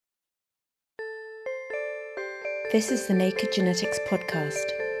This is the Naked Genetics podcast,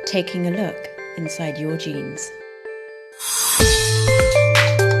 taking a look inside your genes.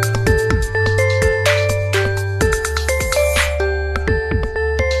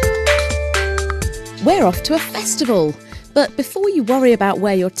 We're off to a festival. But before you worry about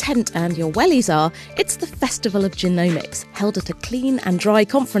where your tent and your wellies are, it's the Festival of Genomics, held at a clean and dry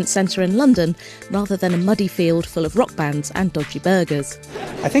conference centre in London, rather than a muddy field full of rock bands and dodgy burgers.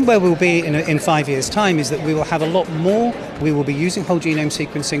 I think where we'll be in 5 years' time is that we will have a lot more. We will be using whole genome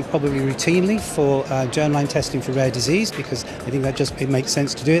sequencing probably routinely for germline testing for rare disease, because I think it makes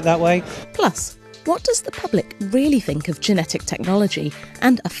sense to do it that way. Plus, what does the public really think of genetic technology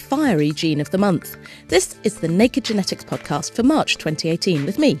and a fiery gene of the month? This is the Naked Genetics podcast for March 2018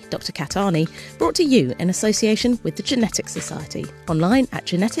 with me, Dr. Kat Arney, brought to you in association with the Genetics Society, online at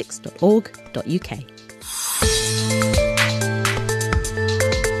genetics.org.uk.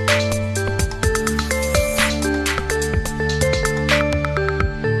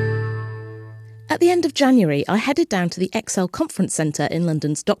 At the end of January, I headed down to the Excel Conference Centre in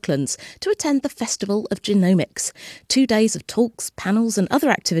London's Docklands to attend the Festival of Genomics. 2 days of talks, panels and other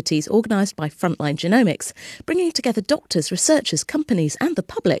activities organised by Frontline Genomics, bringing together doctors, researchers, companies and the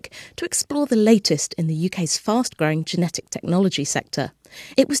public to explore the latest in the UK's fast-growing genetic technology sector.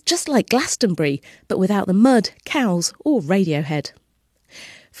 It was just like Glastonbury, but without the mud, cows or Radiohead.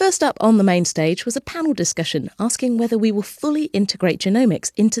 First up on the main stage was a panel discussion asking whether we will fully integrate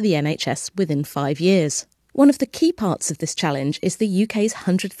genomics into the NHS within 5 years. One of the key parts of this challenge is the UK's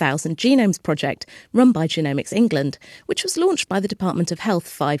 100,000 Genomes project, run by Genomics England, which was launched by the Department of Health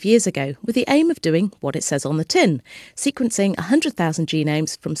 5 years ago with the aim of doing what it says on the tin, sequencing 100,000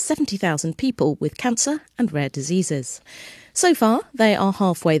 genomes from 70,000 people with cancer and rare diseases. So far, they are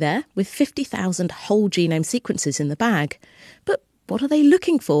halfway there, with 50,000 whole genome sequences in the bag. But what are they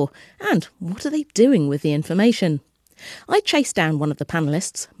looking for? And what are they doing with the information? I chased down one of the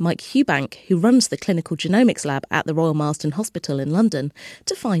panellists, Mike Hubank, who runs the clinical genomics lab at the Royal Marsden Hospital in London,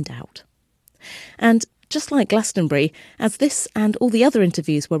 to find out. And just like Glastonbury, as this and all the other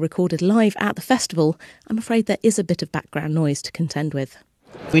interviews were recorded live at the festival, I'm afraid there is a bit of background noise to contend with.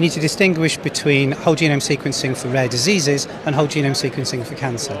 We need to distinguish between whole genome sequencing for rare diseases and whole genome sequencing for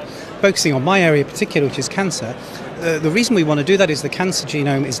cancer. Focusing on my area in particular, which is cancer, the reason we want to do that is the cancer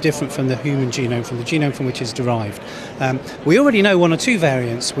genome is different from the human genome, from the genome from which it's derived. We already know one or two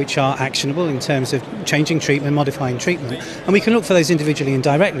variants which are actionable in terms of changing treatment, modifying treatment, and we can look for those individually and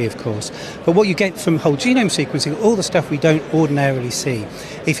directly, of course. But what you get from whole genome sequencing, all the stuff we don't ordinarily see.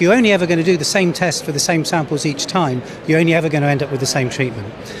 If you're only ever going to do the same test for the same samples each time, you're only ever going to end up with the same treatment.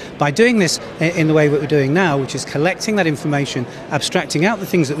 By doing this in the way that we're doing now, which is collecting that information, abstracting out the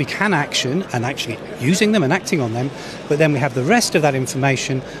things that we can action and actually using them and acting on them, but then we have the rest of that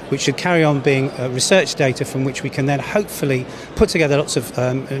information which should carry on being research data from which we can then hopefully put together lots of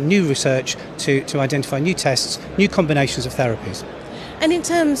new research to identify new tests, new combinations of therapies. And in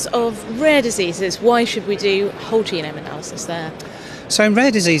terms of rare diseases, why should we do whole genome analysis there? So in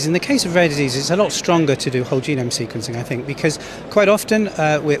the case of rare diseases, it's a lot stronger to do whole genome sequencing, I think, because quite often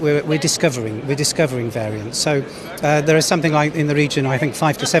we're discovering variants. So there is something like in the region, I think,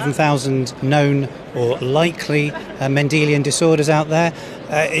 5,000 to 7,000 known or likely Mendelian disorders out there.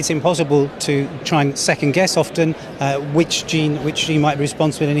 It's impossible to try and second guess often which gene might be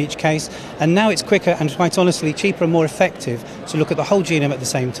responsible in each case. And now it's quicker and, quite honestly, cheaper and more effective to look at the whole genome at the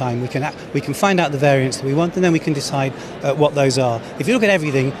same time. We can find out the variants that we want, and then we can decide what those are. If you look at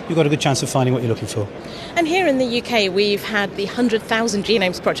everything, you've got a good chance of finding what you're looking for. And here in the UK, we've had the 100,000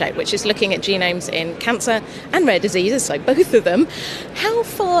 Genomes project, which is looking at genomes in cancer and rare diseases, so both of them. How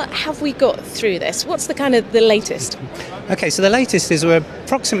far have we got through this? What's the latest? Okay, so the latest is we're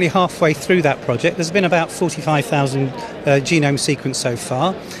approximately halfway through that project. There's been about 45,000 genomes sequenced so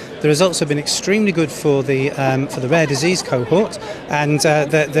far. The results have been extremely good for the rare disease cohort, and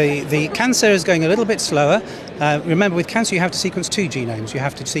the cancer is going a little bit slower. Remember, with cancer, you have to sequence two genomes. You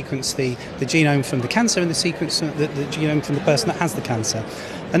have to sequence the genome from the cancer and the genome from the person that has the cancer.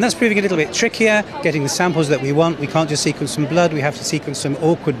 And that's proving a little bit trickier, getting the samples that we want. We can't just sequence from blood, we have to sequence some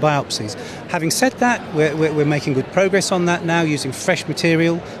awkward biopsies. Having said that, we're making good progress on that now, using fresh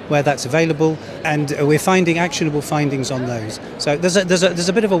material where that's available, and we're finding actionable findings on those. So there's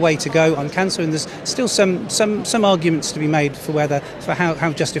a bit of a way to go on cancer, and there's still some arguments to be made for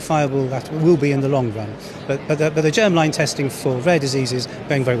how justifiable that will be in the long run. But the germline testing for rare diseases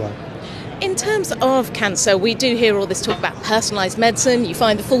going very well. In terms of cancer, we do hear all this talk about personalised medicine. You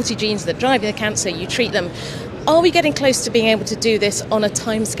find the faulty genes that drive the cancer, you treat them. Are we getting close to being able to do this on a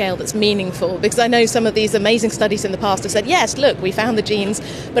timescale that's meaningful? Because I know some of these amazing studies in the past have said, yes, look, we found the genes,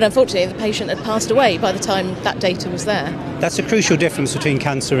 but unfortunately the patient had passed away by the time that data was there. That's a crucial difference between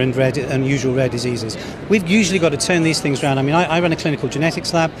cancer and usual rare diseases. We've usually got to turn these things around. I mean, I run a clinical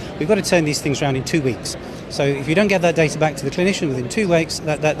genetics lab. We've got to turn these things around in 2 weeks. So if you don't get that data back to the clinician within 2 weeks,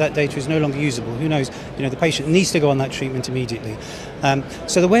 that data is no longer usable. Who knows? The patient needs to go on that treatment immediately.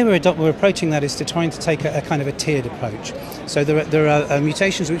 So the way we're approaching that is to trying to take a kind of a tiered approach. So there are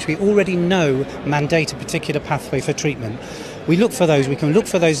mutations which we already know mandate a particular pathway for treatment. We look for those. We can look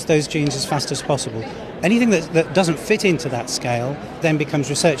for those genes as fast as possible. Anything that doesn't fit into that scale then becomes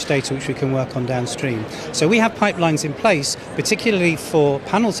research data which we can work on downstream. So we have pipelines in place, particularly for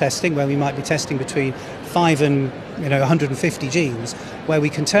panel testing, where we might be testing between 5 and 150 genes, where we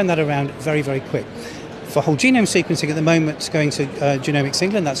can turn that around very, very quick. For whole genome sequencing at the moment, going to Genomics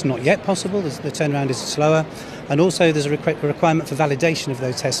England, that's not yet possible. The turnaround is slower. And also there's a requirement for validation of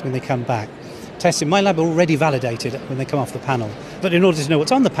those tests when they come back. Tests in my lab are already validated when they come off the panel. But in order to know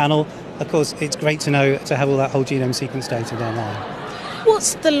what's on the panel, of course, it's great to have all that whole genome sequence data down there.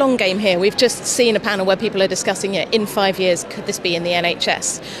 What's the long game here? We've just seen a panel where people are discussing, in 5 years, could this be in the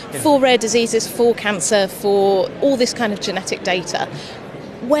NHS? Yeah. For rare diseases, for cancer, for all this kind of genetic data.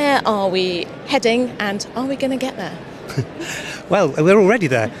 Where are we heading, and are we going to get there? Well, we're already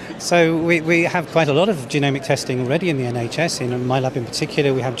there. So we have quite a lot of genomic testing already in the NHS. In my lab in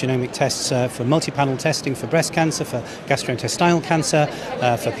particular, we have genomic tests for multi-panel testing for breast cancer, for gastrointestinal cancer,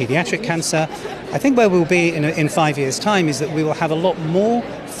 for paediatric cancer. I think where we'll be in 5 years' time is that we will have a lot more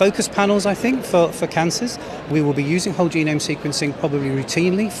focused panels, I think, for cancers. We will be using whole genome sequencing probably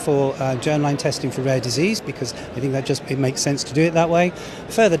routinely for germline testing for rare disease, because I think it makes sense to do it that way.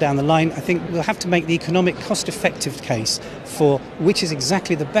 Further down the line, I think we'll have to make the economic cost-effective case for which is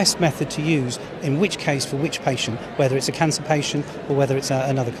exactly the best method to use in which case for which patient, whether it's a cancer patient or whether it's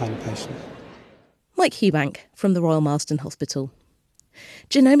another kind of patient. Mike Hubank from the Royal Marsden Hospital.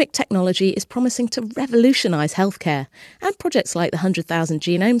 Genomic technology is promising to revolutionise healthcare, and projects like the 100,000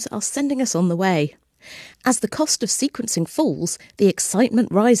 genomes are sending us on the way. As the cost of sequencing falls, the excitement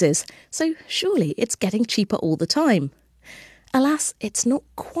rises, so surely it's getting cheaper all the time. Alas, it's not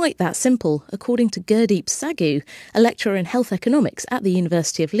quite that simple, according to Gurdeep Sagu, a lecturer in health economics at the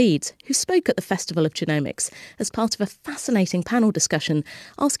University of Leeds, who spoke at the Festival of Genomics as part of a fascinating panel discussion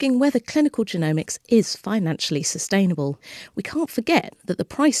asking whether clinical genomics is financially sustainable. We can't forget that the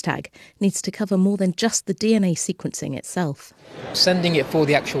price tag needs to cover more than just the DNA sequencing itself. Sending it for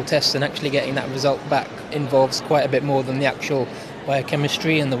the actual test and actually getting that result back involves quite a bit more than the actual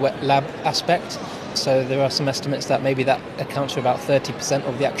biochemistry and the wet lab aspect. So there are some estimates that maybe that accounts for about 30%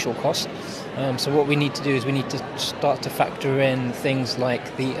 of the actual cost. So what we need to do is we need to start to factor in things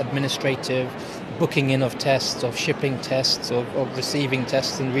like the administrative booking in of tests, of shipping tests, of receiving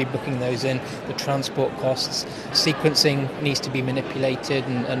tests and rebooking those in, the transport costs. Sequencing needs to be manipulated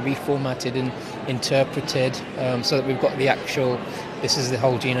and reformatted and interpreted so that we've got the actual, this is the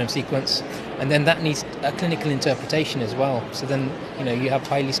whole genome sequence. And then that needs a clinical interpretation as well. So then, you have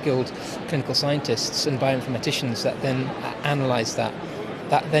highly skilled clinical scientists and bioinformaticians that then analyse that.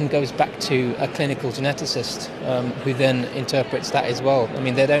 That then goes back to a clinical geneticist who then interprets that as well. I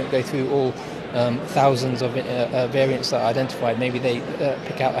mean, they don't go through all thousands of variants that are identified. Maybe they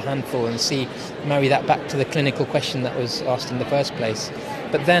pick out a handful and marry that back to the clinical question that was asked in the first place.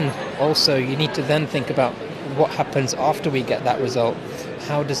 But then also you need to then think about what happens after we get that result.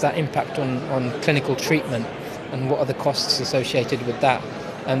 How does that impact on clinical treatment, and what are the costs associated with that?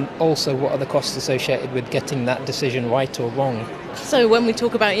 And also, what are the costs associated with getting that decision right or wrong? So when we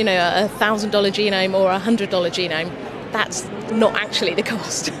talk about, a $1,000 genome or a $100 genome, that's not actually the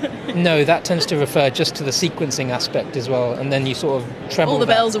cost. No, that tends to refer just to the sequencing aspect as well, and then you sort of treble all the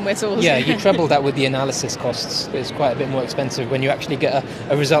that. Bells and whistles. Yeah, you treble that with the analysis costs. It's quite a bit more expensive when you actually get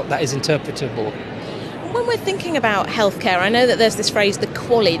a result that is interpretable. When we're thinking about healthcare, I know that there's this phrase, the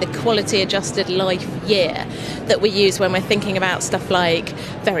quality adjusted life year, that we use when we're thinking about stuff like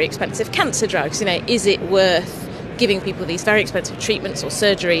very expensive cancer drugs. Is it worth giving people these very expensive treatments or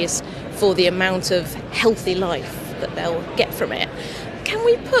surgeries for the amount of healthy life that they'll get from it? Can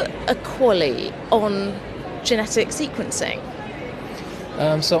we put a QALY on genetic sequencing?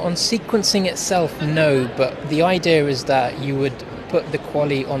 So on sequencing itself, no, but the idea is that you would put the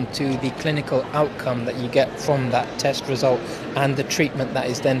QALY onto the clinical outcome that you get from that test result and the treatment that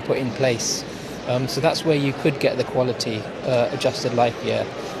is then put in place. So that's where you could get the quality adjusted life year.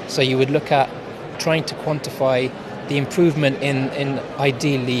 So you would look at trying to quantify the improvement in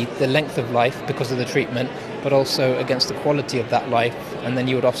ideally the length of life because of the treatment, but also against the quality of that life, and then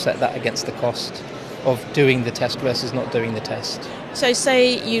you would offset that against the cost. of doing the test versus not doing the test. So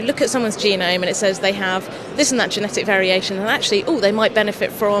say you look at someone's genome and it says they have this and that genetic variation, and actually, they might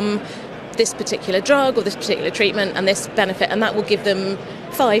benefit from this particular drug or this particular treatment and this benefit, and that will give them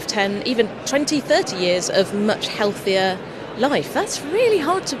 5, 10, even 20, 30 years of much healthier life. That's really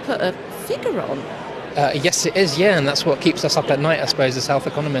hard to put a figure on. Yes, it is, yeah, and that's what keeps us up at night, I suppose, as health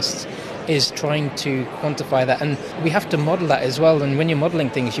economists, is trying to quantify that. And we have to model that as well, and when you're modelling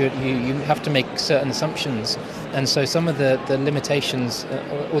things, you have to make certain assumptions. And so some of the limitations,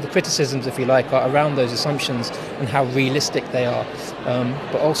 or the criticisms, if you like, are around those assumptions and how realistic they are.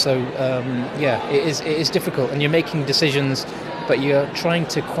 But also, it is difficult, and you're making decisions, but you're trying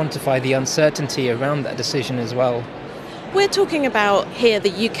to quantify the uncertainty around that decision as well. We're talking about here the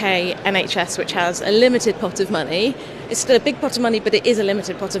UK NHS, which has a limited pot of money. It's still a big pot of money, but it is a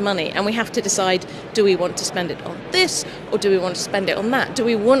limited pot of money. And we have to decide, do we want to spend it on this or do we want to spend it on that? Do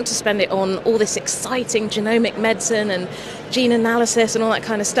we want to spend it on all this exciting genomic medicine and gene analysis and all that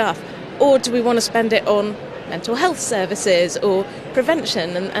kind of stuff? Or do we want to spend it on mental health services or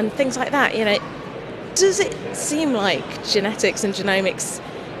prevention and things like that? Does it seem like genetics and genomics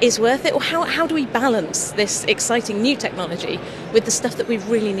is worth it, or how do we balance this exciting new technology with the stuff that we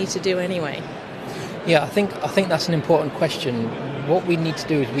really need to do anyway? Yeah, I think that's an important question. What we need to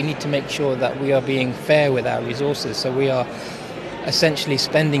do is we need to make sure that we are being fair with our resources, so we are essentially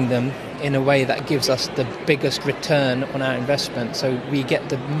spending them in a way that gives us the biggest return on our investment, so we get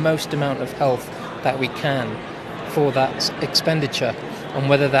the most amount of health that we can for that expenditure, and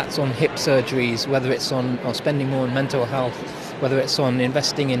whether that's on hip surgeries, whether it's on spending more on mental health, whether it's on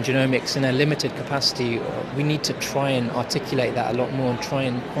investing in genomics in a limited capacity, we need to try and articulate that a lot more and try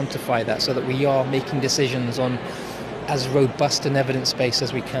and quantify that so that we are making decisions on as robust an evidence base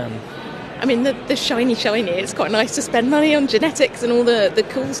as we can. I mean, the shiny, it's quite nice to spend money on genetics and all the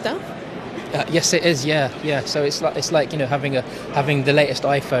cool stuff. Yes, it is. Yeah. So it's like having the latest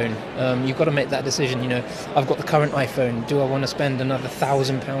iPhone. You've got to make that decision. I've got the current iPhone. Do I want to spend another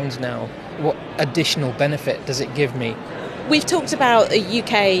 £1,000 now? What additional benefit does it give me? We've talked about a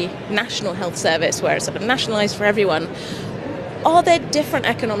UK national health service where it's sort of nationalised for everyone. Are there different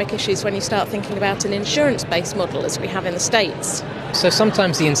economic issues when you start thinking about an insurance-based model as we have in the States? So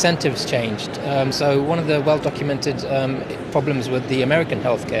sometimes the incentives changed. So one of the well-documented problems with the American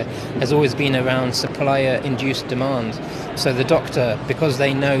healthcare has always been around supplier-induced demand. So the doctor, because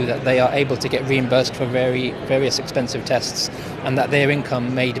they know that they are able to get reimbursed for various expensive tests and that their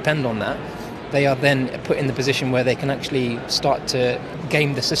income may depend on that, they are then put in the position where they can actually start to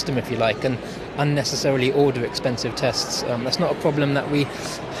game the system, if you like, and unnecessarily order expensive tests. That's not a problem that we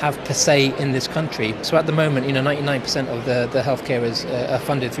have per se in this country. So at the moment, 99% of the healthcare is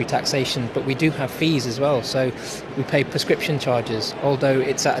funded through taxation, but we do have fees as well. So we pay prescription charges, although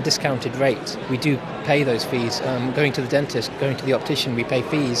it's at a discounted rate. We do pay those fees. Going to the dentist, going to the optician, we pay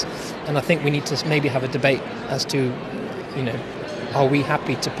fees. And I think we need to maybe have a debate as to, are we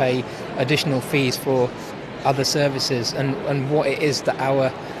happy to pay additional fees for other services and what it is that our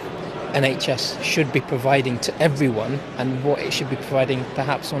NHS should be providing to everyone and what it should be providing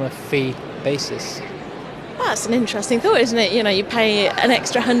perhaps on a fee basis. Well, that's an interesting thought, isn't it? You pay an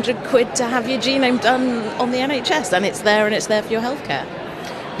extra £100 to have your genome done on the NHS and it's there for your healthcare.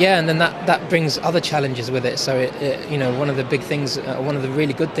 Yeah, and then that brings other challenges with it. So one of the big things, one of the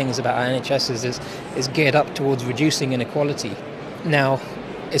really good things about our NHS is geared up towards reducing inequality. Now,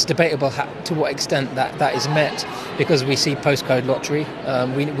 it's debatable to what extent that is met, because we see postcode lottery.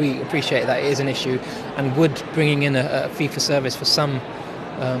 We appreciate that it is an issue, and would bringing in a fee-for-service for some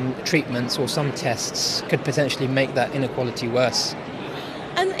treatments or some tests could potentially make that inequality worse.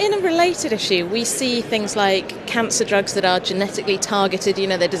 And in a related issue, we see things like cancer drugs that are genetically targeted.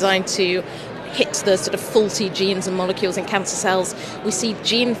 They're designed to hit the sort of faulty genes and molecules in cancer cells. We see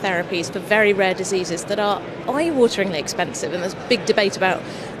gene therapies for very rare diseases that are eye-wateringly expensive, and there's big debate about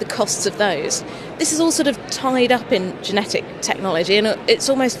the costs of those. This is all sort of tied up in genetic technology, and it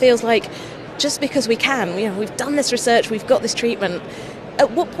almost feels like just because we can, we've done this research, we've got this treatment, at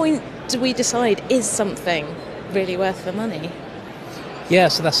what point do we decide, is something really worth the money? Yeah,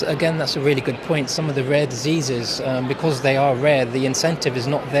 so that's a really good point. Some of the rare diseases, because they are rare, the incentive is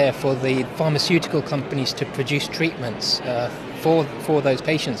not there for the pharmaceutical companies to produce treatments for those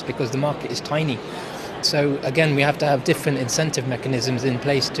patients, because the market is tiny. So again, we have to have different incentive mechanisms in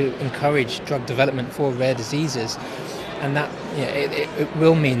place to encourage drug development for rare diseases, and that it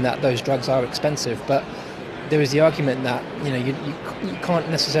will mean that those drugs are expensive. But there is the argument that you can't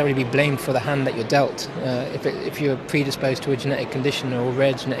necessarily be blamed for the hand that you're dealt. If you're predisposed to a genetic condition or a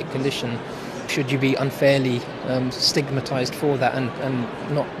rare genetic condition, should you be unfairly stigmatized for that and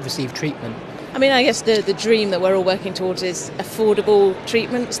not receive treatment? I mean, I guess the dream that we're all working towards is affordable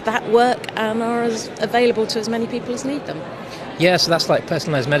treatments that work and are available to as many people as need them. Yeah, so that's like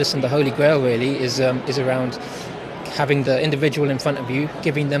personalised medicine. The holy grail really is around having the individual in front of you,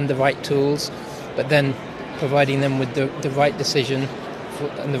 giving them the right tools, but then providing them with the right decision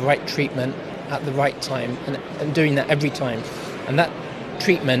and the right treatment at the right time, and doing that every time. And that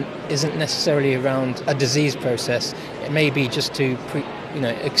treatment isn't necessarily around a disease process. It may be just to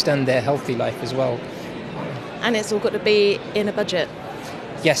extend their healthy life as well. And it's all got to be in a budget.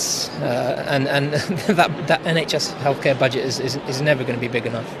 Yes, and that NHS healthcare budget is never going to be big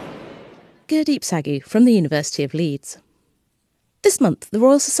enough. Gurdeep Sagu from the University of Leeds. This month, the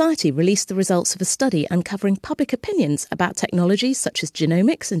Royal Society released the results of a study uncovering public opinions about technologies such as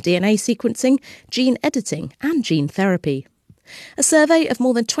genomics and DNA sequencing, gene editing and gene therapy. A survey of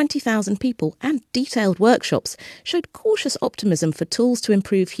more than 20,000 people and detailed workshops showed cautious optimism for tools to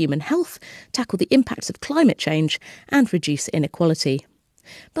improve human health, tackle the impacts of climate change and reduce inequality.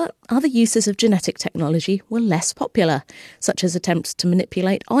 But other uses of genetic technology were less popular, such as attempts to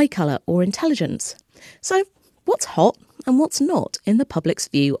manipulate eye colour or intelligence. So, what's hot and what's not in the public's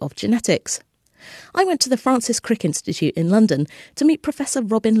view of genetics? I went to the Francis Crick Institute in London to meet Professor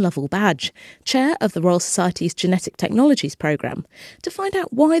Robin Lovell-Badge, Chair of the Royal Society's Genetic Technologies programme, to find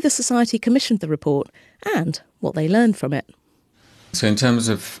out why the Society commissioned the report and what they learned from it. So in terms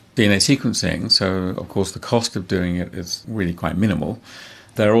of DNA sequencing, so of course the cost of doing it is really quite minimal.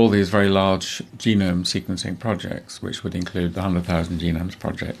 There are all these very large genome sequencing projects, which would include the 100,000 Genomes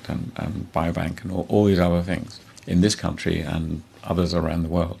Project and Biobank and all these other things in this country and others around the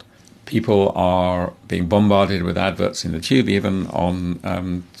world. People are being bombarded with adverts in the tube, even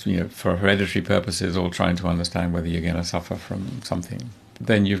on, for hereditary purposes, or trying to understand whether you're going to suffer from something.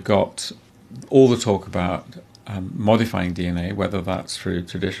 Then you've got all the talk about modifying DNA, whether that's through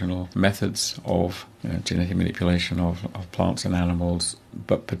traditional methods of genetic manipulation of plants and animals,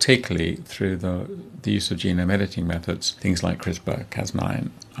 but particularly through the use of genome editing methods, things like CRISPR-Cas9,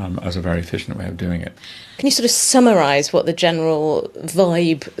 as a very efficient way of doing it. Can you sort of summarise what the general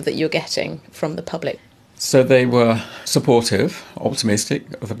vibe that you're getting from the public? So they were supportive, optimistic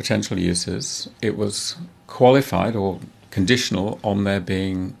of the potential uses. It was qualified or conditional on there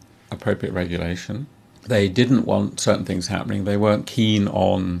being appropriate regulation. They didn't want certain things happening. They weren't keen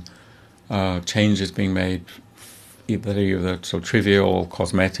on changes being made, either sort of trivial or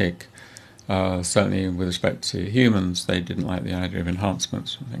cosmetic. Certainly with respect to humans, they didn't like the idea of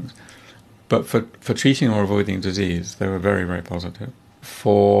enhancements and things. But for treating or avoiding disease, they were very, very positive.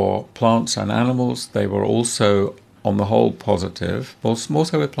 For plants and animals, they were also, on the whole, positive. Well, more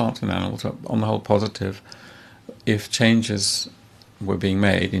so with plants and animals, on the whole, positive if changes were being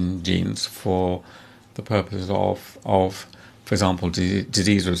made in genes for the purposes of for example,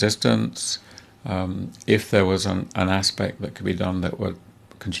 disease resistance, if there was an aspect that could be done that would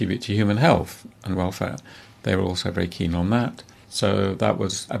contribute to human health and welfare, they were also very keen on that. So that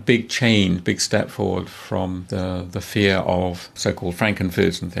was a big change, big step forward from the fear of so-called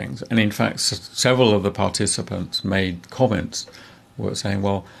frankenfoods and things. And in fact, several of the participants made comments were saying,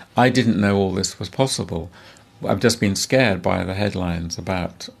 well, I didn't know all this was possible. I've just been scared by the headlines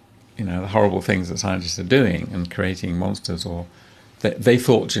about the horrible things that scientists are doing and creating monsters, or they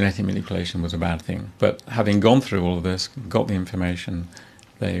thought genetic manipulation was a bad thing. But having gone through all of this, got the information,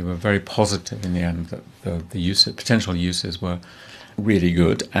 they were very positive in the end that the potential uses were really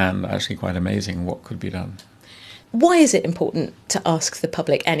good and actually quite amazing what could be done. Why is it important to ask the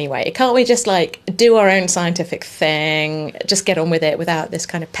public anyway? Can't we just do our own scientific thing, just get on with it without this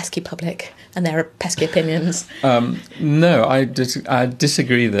kind of pesky public and their pesky opinions? No, I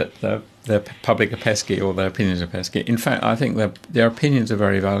disagree that the public are pesky or their opinions are pesky. In fact, I think their opinions are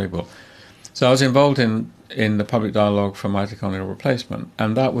very valuable. So I was involved in the public dialogue for mitochondrial replacement,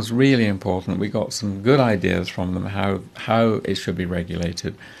 and that was really important. We got some good ideas from them how it should be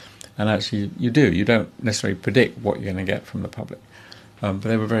regulated. And actually, you don't necessarily predict what you're going to get from the public. But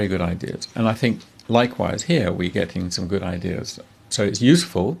they were very good ideas. And I think, likewise, here, we're getting some good ideas. So it's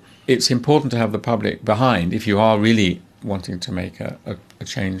useful. It's important to have the public behind if you are really wanting to make a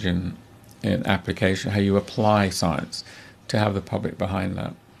change in application, how you apply science, to have the public behind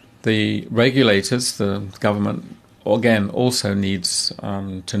that. The regulators, the government, again, also needs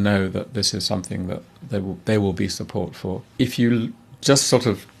to know that this is something that there will be support for. If you just sort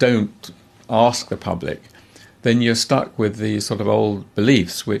of don't ask the public, then you're stuck with these sort of old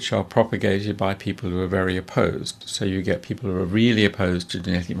beliefs which are propagated by people who are very opposed. So you get people who are really opposed to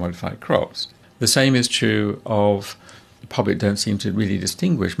genetically modified crops. The same is true of the public don't seem to really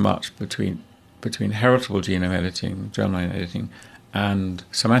distinguish much between heritable genome editing, germline editing, and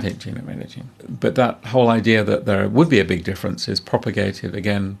somatic genome editing. But that whole idea that there would be a big difference is propagated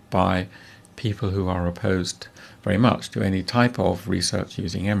again by people who are opposed very much to any type of research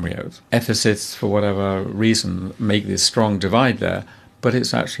using embryos. Ethicists, for whatever reason, make this strong divide there, but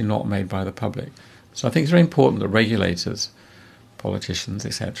it's actually not made by the public. So I think it's very important that regulators, politicians,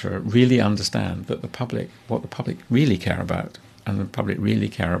 etc., really understand that what the public really care about, and the public really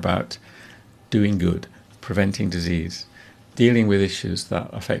care about doing good, preventing disease, dealing with issues that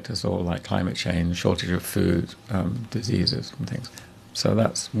affect us all, like climate change, shortage of food, diseases and things. So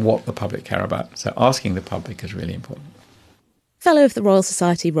that's what the public care about. So asking the public is really important. Fellow of the Royal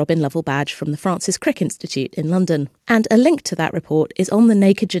Society Robin Lovell Badge from the Francis Crick Institute in London. And a link to that report is on the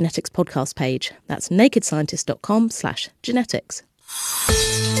Naked Genetics podcast page. That's nakedscientist.com/genetics.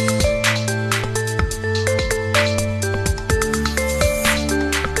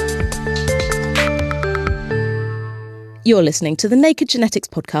 You're listening to the Naked Genetics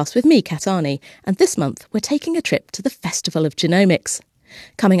podcast with me, Kat Arney, and this month we're taking a trip to the Festival of Genomics.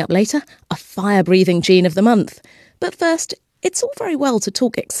 Coming up later, a fire-breathing gene of the month. But first, it's all very well to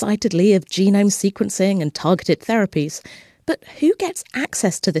talk excitedly of genome sequencing and targeted therapies, but who gets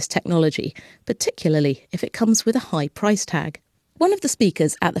access to this technology, particularly if it comes with a high price tag? One of the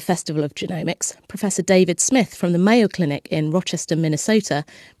speakers at the Festival of Genomics, Professor David Smith from the Mayo Clinic in Rochester, Minnesota,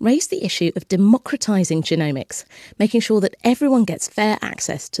 raised the issue of democratising genomics, making sure that everyone gets fair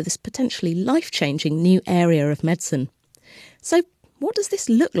access to this potentially life-changing new area of medicine. So, what does this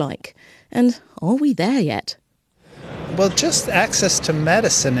look like? And are we there yet? Well, just access to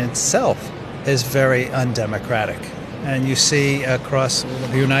medicine itself is very undemocratic. And you see across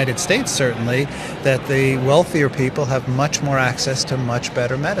the United States, certainly, that the wealthier people have much more access to much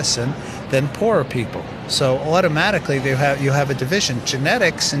better medicine than poorer people. So automatically you have a division.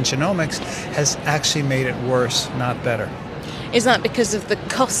 Genetics and genomics has actually made it worse, not better. Is that because of the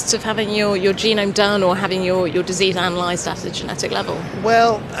costs of having your genome done or having your disease analysed at a genetic level?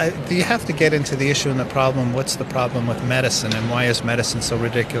 Well, you have to get into the issue and the problem. What's the problem with medicine, and why is medicine so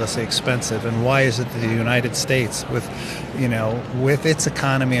ridiculously expensive? And why is it that the United States, with its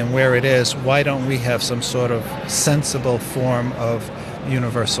economy and where it is, why don't we have some sort of sensible form of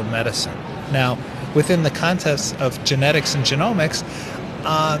universal medicine? Now, within the context of genetics and genomics,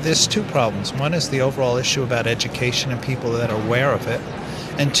 there's two problems. One is the overall issue about education and people that are aware of it.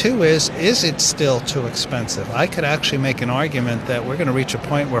 And two is it still too expensive? I could actually make an argument that we're going to reach a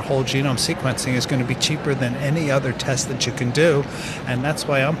point where whole genome sequencing is going to be cheaper than any other test that you can do. And that's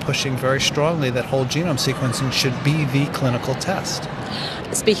why I'm pushing very strongly that whole genome sequencing should be the clinical test.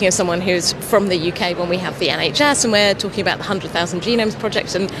 Speaking of someone who's from the UK, when we have the NHS and we're talking about the 100,000 Genomes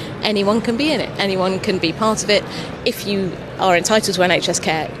Project, and anyone can be in it, anyone can be part of it. If you are entitled to NHS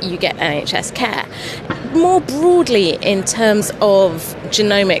care, you get NHS care. More broadly, in terms of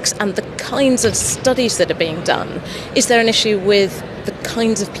genomics and the kinds of studies that are being done, is there an issue with the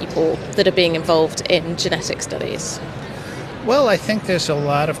kinds of people that are being involved in genetic studies? Well, I think there's a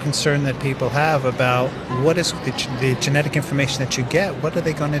lot of concern that people have about what is the genetic information that you get. What are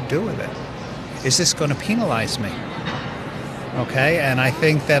they going to do with it? Is this going to penalize me? Okay, and I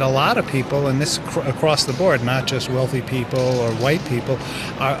think that a lot of people, and this across the board, not just wealthy people or white people,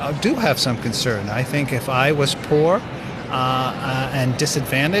 do have some concern. I think if I was poor and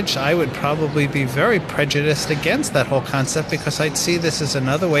disadvantaged, I would probably be very prejudiced against that whole concept, because I'd see this as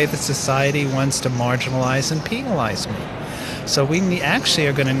another way that society wants to marginalize and penalize me. So we actually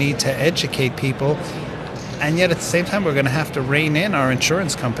are going to need to educate people, and yet at the same time we're going to have to rein in our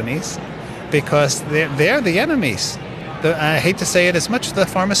insurance companies, because they're the enemies. I hate to say it as much, the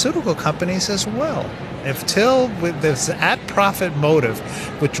pharmaceutical companies as well. Till this at-profit motive,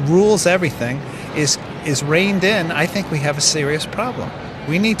 which rules everything, is reined in, I think we have a serious problem.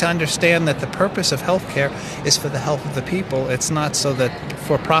 We need to understand that the purpose of healthcare is for the health of the people. It's not so that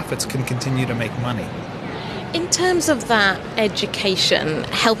for-profits can continue to make money. In terms of that education,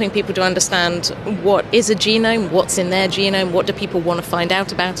 helping people to understand what is a genome, what's in their genome, what do people want to find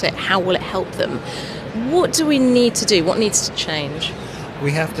out about it, how will it help them, what do we need to do? What needs to change?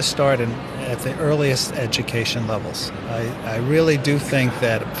 We have to start at the earliest education levels. I really do think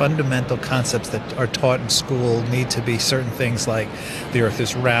that fundamental concepts that are taught in school need to be certain things like the earth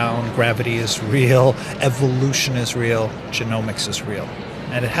is round, gravity is real, evolution is real, genomics is real.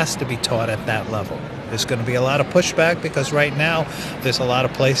 And it has to be taught at that level. There's going to be a lot of pushback, because right now there's a lot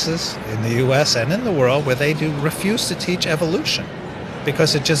of places in the U.S. and in the world where they do refuse to teach evolution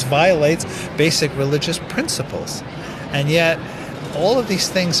because it just violates basic religious principles. And yet all of these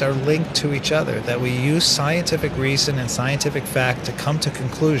things are linked to each other, that we use scientific reason and scientific fact to come to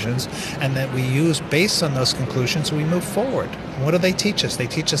conclusions, and that we use, based on those conclusions, we move forward. What do they teach us? They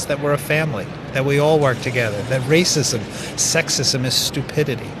teach us that we're a family, that we all work together, that racism, sexism is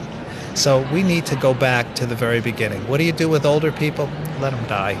stupidity. So we need to go back to the very beginning. What do you do with older people? Let them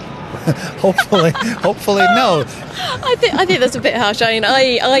die. hopefully no. I think that's a bit harsh. I mean,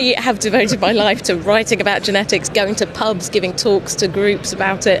 I have devoted my life to writing about genetics, going to pubs, giving talks to groups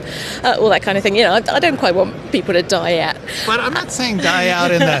about it, all that kind of thing. I don't quite want people to die yet. But I'm not saying die out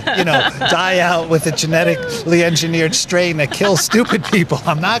die out with a genetically engineered strain that kills stupid people.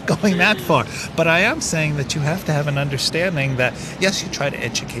 I'm not going that far. But I am saying that you have to have an understanding that, yes, you try to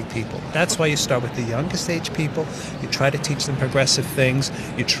educate people. That's why you start with the youngest age people. You try to teach them progressive things.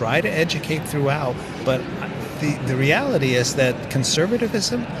 You try to educate throughout, but the reality is that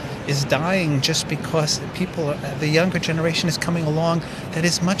conservatism is dying just because the younger generation is coming along that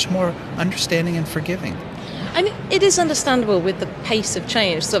is much more understanding and forgiving. And it is understandable with the pace of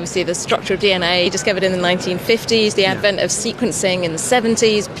change. So obviously the structure of DNA discovered in the 1950s, the advent of sequencing in the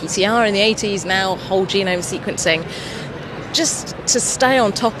 70s, PCR in the 80s, now whole genome sequencing. Just to stay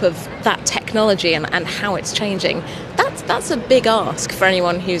on top of that technology and how it's changing, that's a big ask for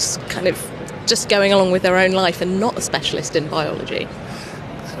anyone who's kind of just going along with their own life and not a specialist in biology.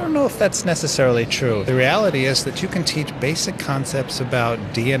 I don't know if that's necessarily true. The reality is that you can teach basic concepts about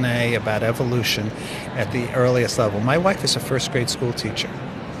DNA, about evolution at the earliest level. My wife is a first grade school teacher,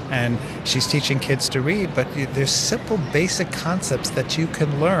 and she's teaching kids to read, but there's simple basic concepts that you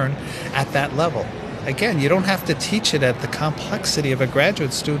can learn at that level. Again, you don't have to teach it at the complexity of a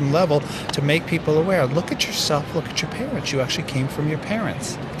graduate student level to make people aware. Look at yourself, look at your parents. You actually came from your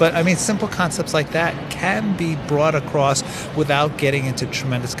parents. But I mean, simple concepts like that can be brought across without getting into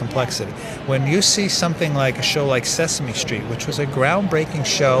tremendous complexity. When you see something like a show like Sesame Street, which was a groundbreaking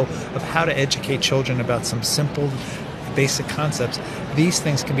show of how to educate children about some simple basic concepts, these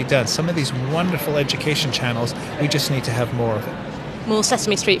things can be done. Some of these wonderful education channels, we just need to have more of it. More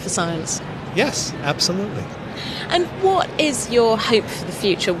Sesame Street for science. Yes, absolutely. And what is your hope for the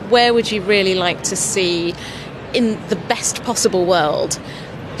future? Where would you really like to see, in the best possible world,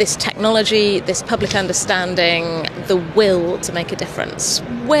 this technology, this public understanding, the will to make a difference?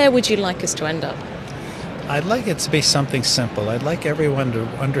 Where would you like us to end up? I'd like it to be something simple. I'd like everyone to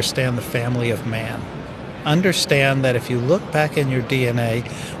understand the family of man. Understand that if you look back in your DNA,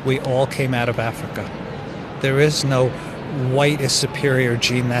 we all came out of Africa. There is no white is superior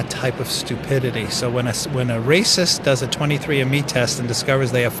gene, that type of stupidity. So when a racist does a 23andMe test and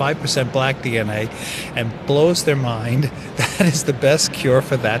discovers they have 5% black DNA and blows their mind, that is the best cure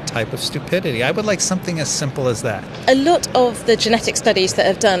for that type of stupidity. I would like something as simple as that. A lot of the genetic studies that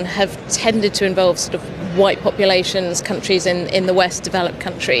have done have tended to involve sort of white populations, countries in the West, developed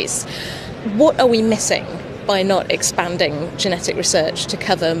countries. What are we missing by not expanding genetic research to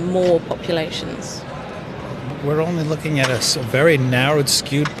cover more populations? We're only looking at a very narrowed,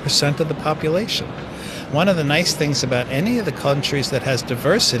 skewed percent of the population. One of the nice things about any of the countries that has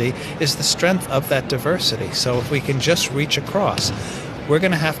diversity is the strength of that diversity. So if we can just reach across, we're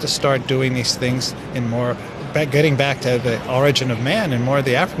going to have to start doing these things in more, getting back to the origin of man in more of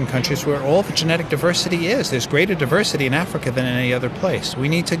the African countries where all the genetic diversity is. There's greater diversity in Africa than in any other place. We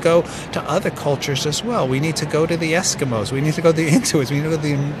need to go to other cultures as well. We need to go to the Eskimos. We need to go to the Inuits. We need to go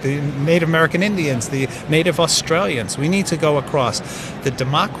to the Native American Indians, the Native Australians. We need to go across. The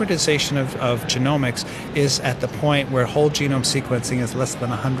democratization of genomics is at the point where whole genome sequencing is less than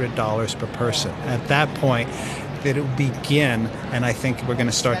 $100 per person. At that point, that it will begin, and I think we're going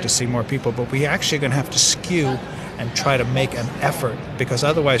to start to see more people, but we actually are going to have to skew and try to make an effort, because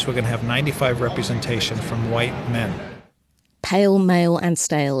otherwise we're going to have 95 representation from white men. Pale, male and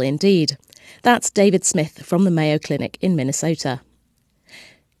stale indeed. That's David Smith from the Mayo Clinic in Minnesota.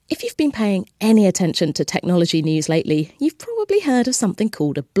 If you've been paying any attention to technology news lately, you've probably heard of something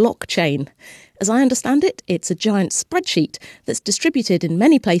called a blockchain. As I understand it, it's a giant spreadsheet that's distributed in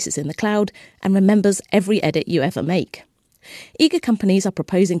many places in the cloud and remembers every edit you ever make. Eager companies are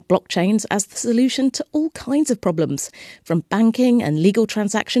proposing blockchains as the solution to all kinds of problems, from banking and legal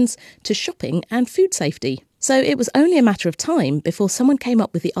transactions to shopping and food safety. So it was only a matter of time before someone came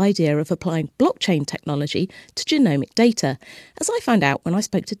up with the idea of applying blockchain technology to genomic data, as I found out when I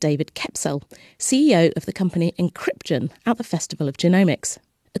spoke to David Kepsell, CEO of the company Encryption at the Festival of Genomics.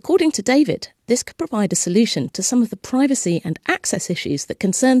 According to David, this could provide a solution to some of the privacy and access issues that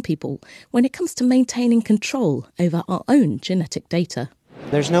concern people when it comes to maintaining control over our own genetic data.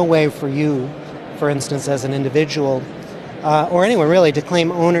 There's no way for you, for instance, as an individual, or anyone really, to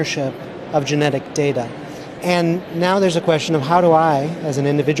claim ownership of genetic data. And now there's a question of how do I, as an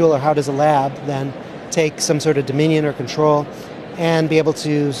individual, or how does a lab then take some sort of dominion or control and be able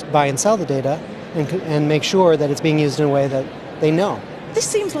to buy and sell the data and make sure that it's being used in a way that they know. This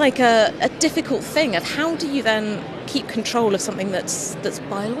seems like a difficult thing of how do you then keep control of something that's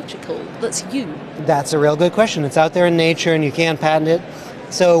biological, that's you? That's a real good question. It's out there in nature and you can't patent it.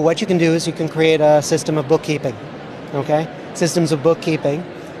 So what you can do is you can create a system of bookkeeping, okay? Systems of bookkeeping,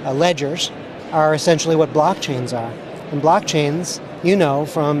 ledgers, are essentially what blockchains are. And blockchains, you know,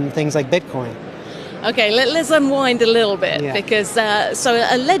 from things like Bitcoin. Okay, let's unwind a little bit, because so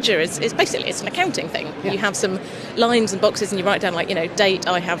a ledger is basically, it's an accounting thing. Yeah. You have some lines and boxes and you write down, like, date,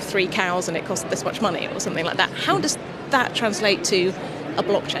 I have 3 cows and it cost this much money or something like that. How does that translate to a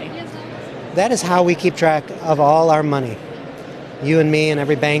blockchain? That is how we keep track of all our money. You and me and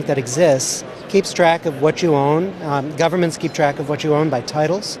every bank that exists keeps track of what you own. Governments keep track of what you own by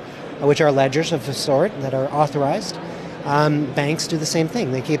titles, which are ledgers of a sort that are authorized. Banks do the same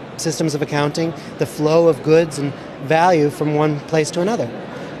thing. They keep systems of accounting, the flow of goods and value from one place to another.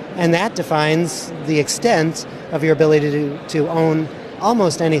 And that defines the extent of your ability to own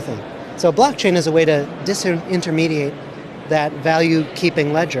almost anything. So blockchain is a way to disintermediate that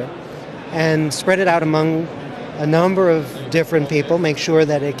value-keeping ledger and spread it out among a number of different people, make sure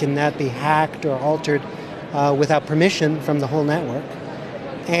that it cannot be hacked or altered without permission from the whole network.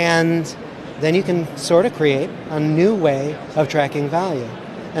 And then you can sort of create a new way of tracking value.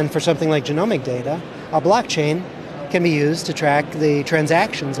 And for something like genomic data, a blockchain can be used to track the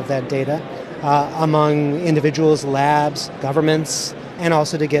transactions of that data among individuals, labs, governments, and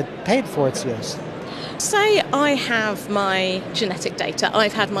also to get paid for its use. Say I have my genetic data,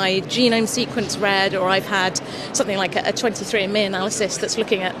 I've had my genome sequence read, or I've had something like a 23andMe analysis that's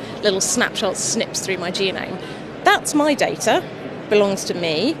looking at little snapshots, snips through my genome. That's my data, belongs to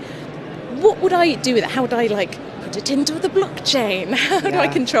me. What would I do with it? How would I put it into the blockchain? How do I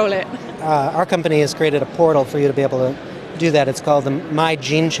control it? Our company has created a portal for you to be able to do that. It's called the My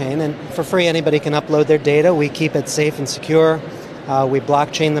Gene Chain, and for free anybody can upload their data. We keep it safe and secure. We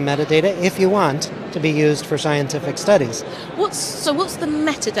blockchain the metadata if you want to be used for scientific studies. What's the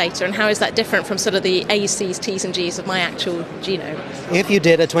metadata, and how is that different from sort of the A's, C's, T's and G's of my actual genome? If you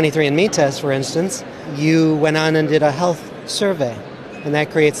did a 23andMe test, for instance, you went on and did a health survey, and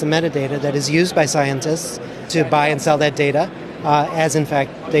that creates the metadata that is used by scientists to buy and sell that data, as in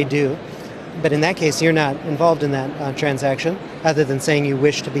fact they do. But in that case, you're not involved in that transaction, other than saying you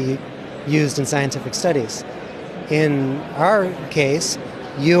wish to be used in scientific studies. In our case,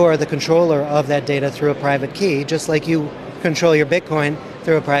 you are the controller of that data through a private key, just like you control your Bitcoin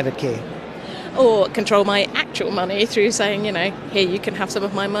through a private key. Or control my actual money through saying, here you can have some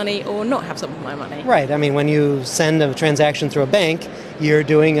of my money or not have some of my money. Right. I mean, when you send a transaction through a bank, you're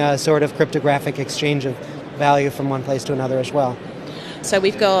doing a sort of cryptographic exchange of value from one place to another as well. So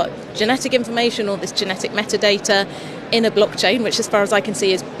we've got genetic information, or this genetic metadata, in a blockchain, which as far as I can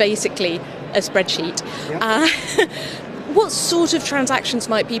see is basically a spreadsheet. Yep. What sort of transactions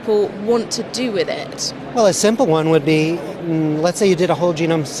might people want to do with it? Well, a simple one would be, let's say you did a whole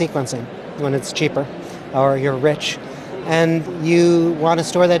genome sequencing when it's cheaper, or you're rich, and you want to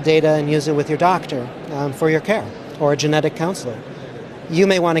store that data and use it with your doctor for your care, or a genetic counselor. You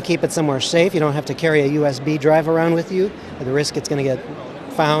may want to keep it somewhere safe. You don't have to carry a USB drive around with you, at the risk it's going to get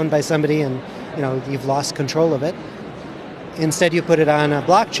found by somebody and you've lost control of it. Instead, you put it on a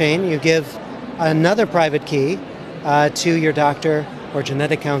blockchain. You give another private key to your doctor or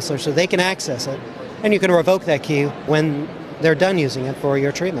genetic counselor so they can access it, and you can revoke that key when they're done using it for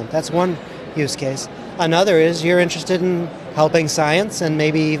your treatment. That's one use case. Another is you're interested in helping science and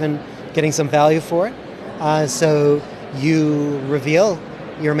maybe even getting some value for it. So you reveal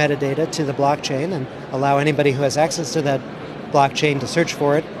your metadata to the blockchain and allow anybody who has access to that blockchain to search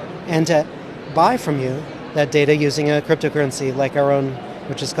for it and to buy from you that data using a cryptocurrency like our own,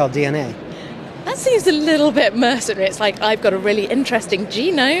 which is called DNA. That seems a little bit mercenary. It's like, I've got a really interesting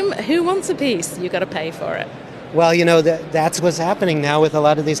genome. Who wants a piece? You've got to pay for it. Well, that's what's happening now with a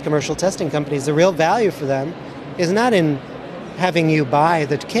lot of these commercial testing companies. The real value for them is not in having you buy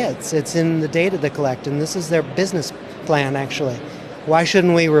the kits. It's in the data they collect, and this is their business plan, actually. Why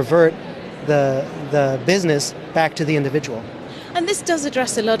shouldn't we revert the business back to the individual? And this does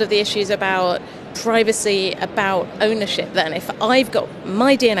address a lot of the issues about privacy, about ownership then. If I've got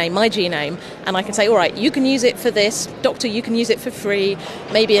my DNA, my genome, and I can say, all right, you can use it for this, doctor, you can use it for free,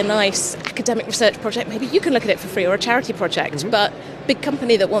 maybe a nice academic research project, maybe you can look at it for free, or a charity project, Mm-hmm. but big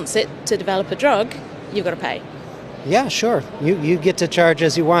company that wants it to develop a drug, you've got to pay. Yeah, sure. You get to charge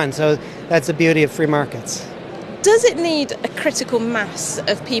as you want, so that's the beauty of free markets. Does it need a critical mass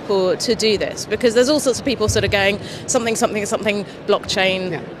of people to do this? Because there's all sorts of people sort of going something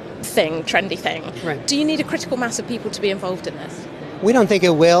blockchain thing, trendy thing. Right. Do you need a critical mass of people to be involved in this? We don't think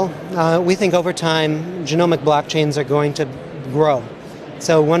it will. We think over time genomic blockchains are going to grow.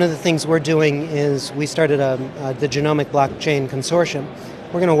 So one of the things we're doing is we started the Genomic Blockchain Consortium.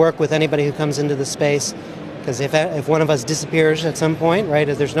 We're going to work with anybody who comes into the space, because if one of us disappears at some point, right,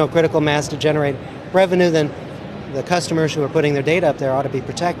 if there's no critical mass to generate revenue, then the customers who are putting their data up there ought to be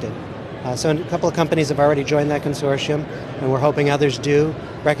protected. So a couple of companies have already joined that consortium, and we're hoping others do,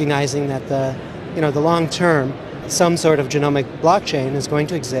 recognizing that the long term, some sort of genomic blockchain is going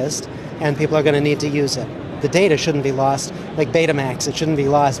to exist, and people are going to need to use it. The data shouldn't be lost, like Betamax. It shouldn't be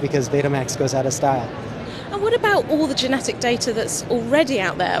lost because Betamax goes out of style. And what about all the genetic data that's already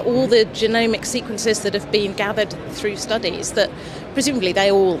out there, all the genomic sequences that have been gathered through studies that presumably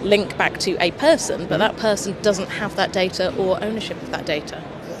they all link back to a person, but that person doesn't have that data or ownership of that data?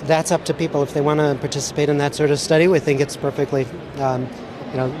 That's up to people if they want to participate in that sort of study. We think it's perfectly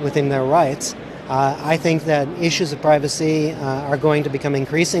within their rights. I think that issues of privacy are going to become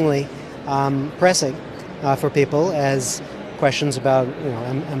increasingly pressing for people as questions about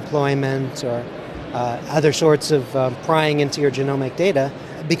employment or other sorts of prying into your genomic data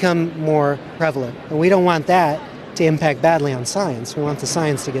become more prevalent. And we don't want that to impact badly on science. We want the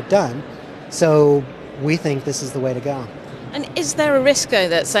science to get done. So we think this is the way to go. And is there a risk, though,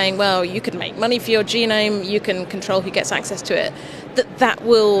 that saying, well, you can make money for your genome, you can control who gets access to it, that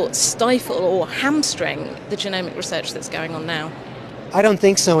will stifle or hamstring the genomic research that's going on now? I don't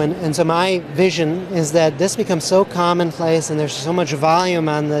think so, and so my vision is that this becomes so commonplace and there's so much volume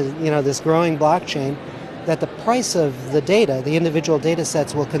on this growing blockchain that the price of the data, the individual data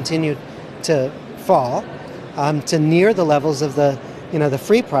sets, will continue to fall to near the levels of the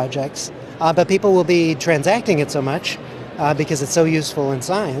free projects, but people will be transacting it so much because it's so useful in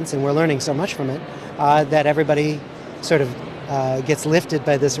science and we're learning so much from it that everybody sort of gets lifted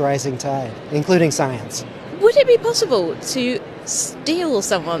by this rising tide, including science. Would it be possible to steal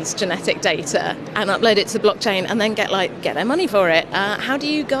someone's genetic data and upload it to the blockchain and then get their money for it? How do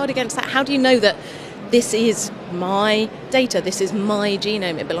you guard against that? How do you know that this is my data, this is my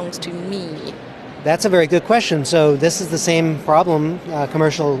genome, it belongs to me? That's a very good question. So this is the same problem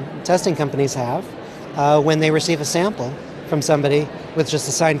commercial testing companies have when they receive a sample from somebody with just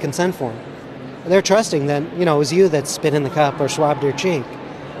a signed consent form. They're trusting that it was you that spit in the cup or swabbed your cheek,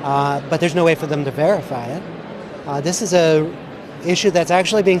 but there's no way for them to verify it. This is a issue that's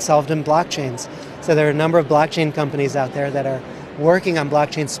actually being solved in blockchains. So there are a number of blockchain companies out there that are working on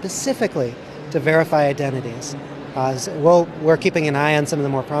blockchains specifically to verify identities. So we're keeping an eye on some of the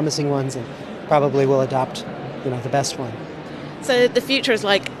more promising ones, and probably will adopt the best one. So the future is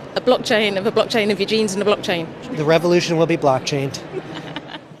like a blockchain of your genes in a blockchain. The revolution will be blockchained.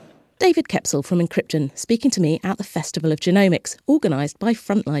 David Kepsel from Encryption speaking to me at the Festival of Genomics, organised by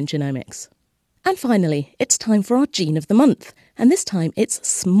Frontline Genomics. And finally, it's time for our Gene of the Month, and this time it's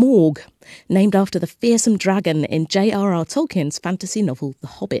Smaug, named after the fearsome dragon in J.R.R. Tolkien's fantasy novel The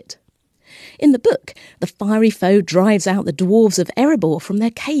Hobbit. In the book, the fiery foe drives out the dwarves of Erebor from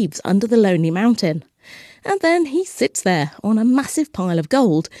their caves under the Lonely Mountain. And then he sits there on a massive pile of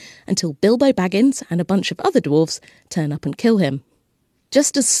gold until Bilbo Baggins and a bunch of other dwarves turn up and kill him.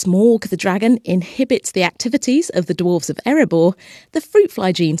 Just as Smaug the dragon inhibits the activities of the dwarves of Erebor, the fruit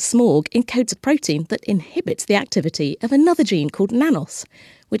fly gene Smaug encodes a protein that inhibits the activity of another gene called nanos,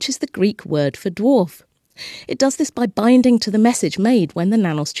 which is the Greek word for dwarf. It does this by binding to the message made when the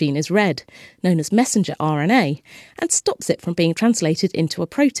nanos gene is read, known as messenger RNA, and stops it from being translated into a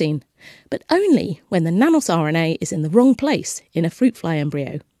protein, but only when the nanos RNA is in the wrong place in a fruit fly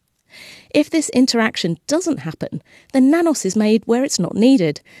embryo. If this interaction doesn't happen, then nanos is made where it's not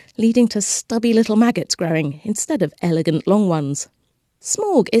needed, leading to stubby little maggots growing instead of elegant long ones.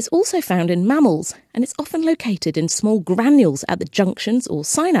 Smaug is also found in mammals, and it's often located in small granules at the junctions or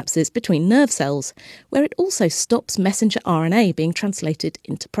synapses between nerve cells, where it also stops messenger RNA being translated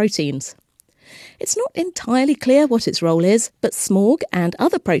into proteins. It's not entirely clear what its role is, but Smaug and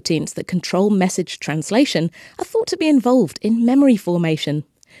other proteins that control message translation are thought to be involved in memory formation.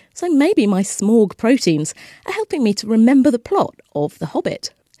 So maybe my Smaug proteins are helping me to remember the plot of The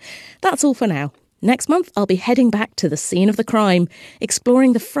Hobbit. That's all for now. Next month, I'll be heading back to the scene of the crime,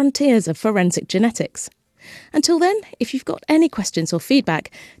 exploring the frontiers of forensic genetics. Until then, if you've got any questions or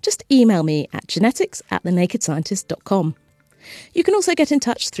feedback, just email me at genetics@thenakedscientist.com. You can also get in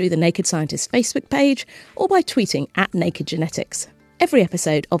touch through the Naked Scientist Facebook page or by tweeting at Naked Genetics. Every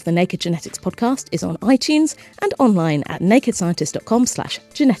episode of the Naked Genetics podcast is on iTunes and online at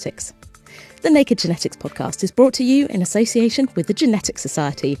nakedscientist.com/genetics. The Naked Genetics podcast is brought to you in association with the Genetics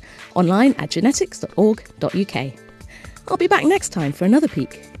Society, online at genetics.org.uk. I'll be back next time for another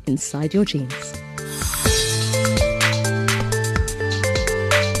peek inside your genes.